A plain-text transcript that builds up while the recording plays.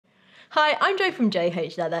Hi, I'm Jo from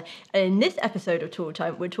JHLeather, and in this episode of Tool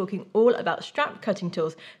Time, we're talking all about strap cutting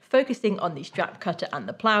tools, focusing on the strap cutter and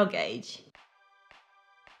the plough gauge.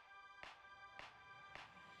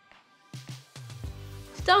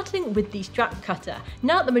 Starting with the strap cutter.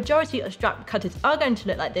 Now, the majority of strap cutters are going to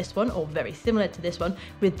look like this one, or very similar to this one,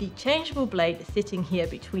 with the changeable blade sitting here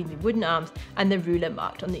between the wooden arms and the ruler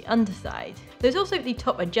marked on the underside. There's also the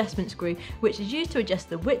top adjustment screw, which is used to adjust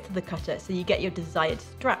the width of the cutter so you get your desired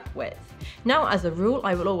strap width. Now, as a rule,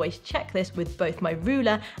 I will always check this with both my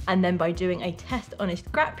ruler and then by doing a test on a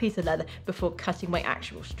scrap piece of leather before cutting my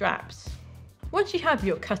actual straps. Once you have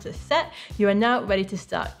your cutter set, you are now ready to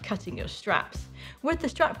start cutting your straps. With the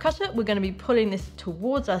strap cutter, we're going to be pulling this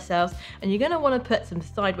towards ourselves, and you're going to want to put some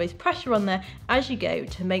sideways pressure on there as you go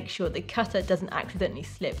to make sure the cutter doesn't accidentally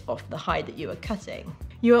slip off the hide that you are cutting.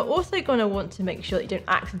 You are also going to want to make sure that you don't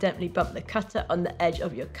accidentally bump the cutter on the edge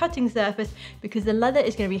of your cutting surface, because the leather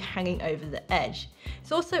is going to be hanging over the edge.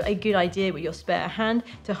 It's also a good idea with your spare hand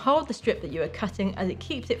to hold the strip that you are cutting, as it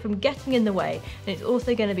keeps it from getting in the way, and it's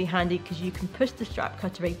also going to be handy because you can push the strap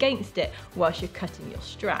cutter against it whilst you're cutting your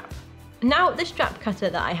strap. Now, this strap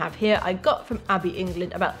cutter that I have here, I got from Abbey,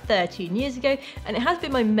 England about 13 years ago, and it has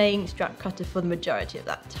been my main strap cutter for the majority of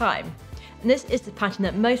that time. And this is the pattern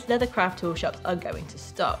that most leather craft tool shops are going to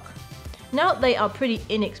stock. Now, they are pretty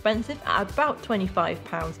inexpensive at about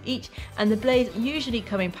 £25 each, and the blades usually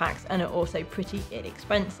come in packs and are also pretty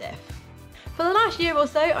inexpensive. For the last year or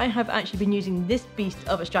so, I have actually been using this beast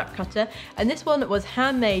of a strap cutter, and this one was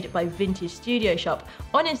handmade by Vintage Studio Shop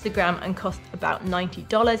on Instagram and cost about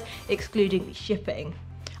 $90, excluding the shipping.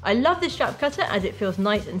 I love this strap cutter as it feels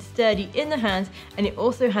nice and sturdy in the hands, and it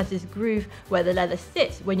also has this groove where the leather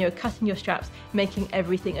sits when you're cutting your straps, making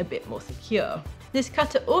everything a bit more secure. This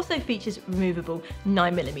cutter also features removable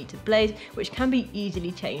 9mm blades, which can be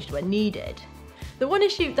easily changed when needed. The one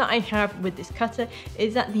issue that I have with this cutter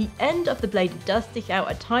is that the end of the blade does stick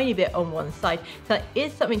out a tiny bit on one side, so that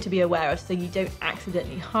is something to be aware of so you don't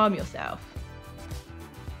accidentally harm yourself.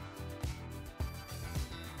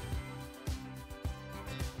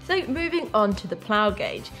 So moving on to the plough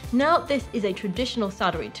gauge. Now, this is a traditional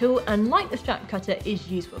saddlery tool, and like the strap cutter, is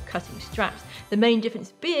used for cutting straps. The main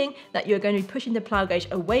difference being that you're going to be pushing the plough gauge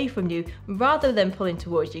away from you rather than pulling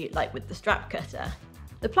towards you like with the strap cutter.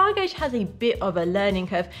 The plough gauge has a bit of a learning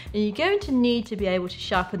curve, and you're going to need to be able to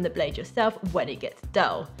sharpen the blade yourself when it gets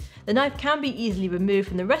dull. The knife can be easily removed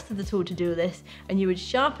from the rest of the tool to do this, and you would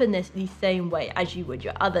sharpen this the same way as you would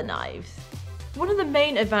your other knives. One of the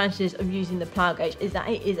main advantages of using the plough gauge is that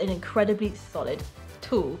it is an incredibly solid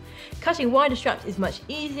tool. Cutting wider straps is much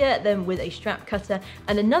easier than with a strap cutter,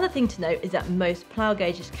 and another thing to note is that most plough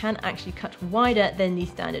gauges can actually cut wider than the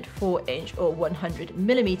standard 4" or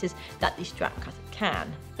 100mm that the strap cutter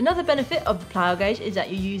can. Another benefit of the plough gauge is that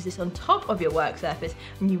you use this on top of your work surface,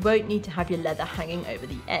 and you won't need to have your leather hanging over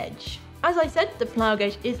the edge. As I said, the plough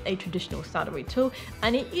gauge is a traditional saddlery tool,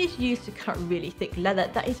 and it is used to cut really thick leather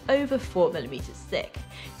that is over 4mm thick.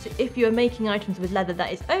 So if you are making items with leather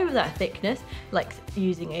that is over that thickness, like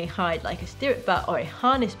using a hide like a stirrup butt or a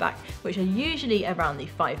harness back, which are usually around the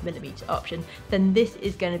 5mm option, then this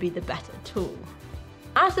is going to be the better tool.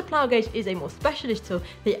 As the plough gauge is a more specialist tool,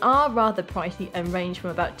 they are rather pricey and range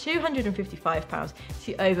from about £255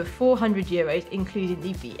 to over €400, including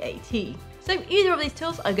the VAT. So either of these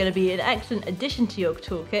tools are going to be an excellent addition to your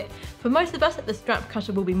toolkit. For most of us, the strap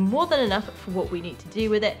cutter will be more than enough for what we need to do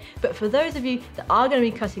with it, but for those of you that are going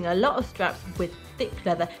to be cutting a lot of straps with thick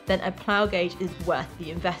leather, then a plough gauge is worth the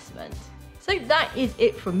investment. So that is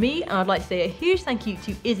it from me, and I'd like to say a huge thank you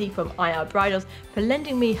to Izzy from IR Bridles for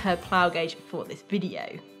lending me her plough gauge for this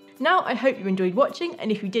video. Now, I hope you enjoyed watching,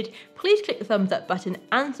 and if you did, please click the thumbs up button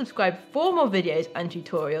and subscribe for more videos and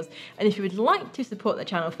tutorials. And if you would like to support the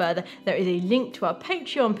channel further, there is a link to our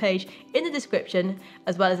Patreon page in the description,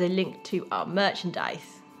 as well as a link to our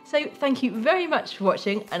merchandise. So thank you very much for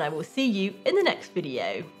watching, and I will see you in the next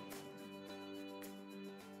video.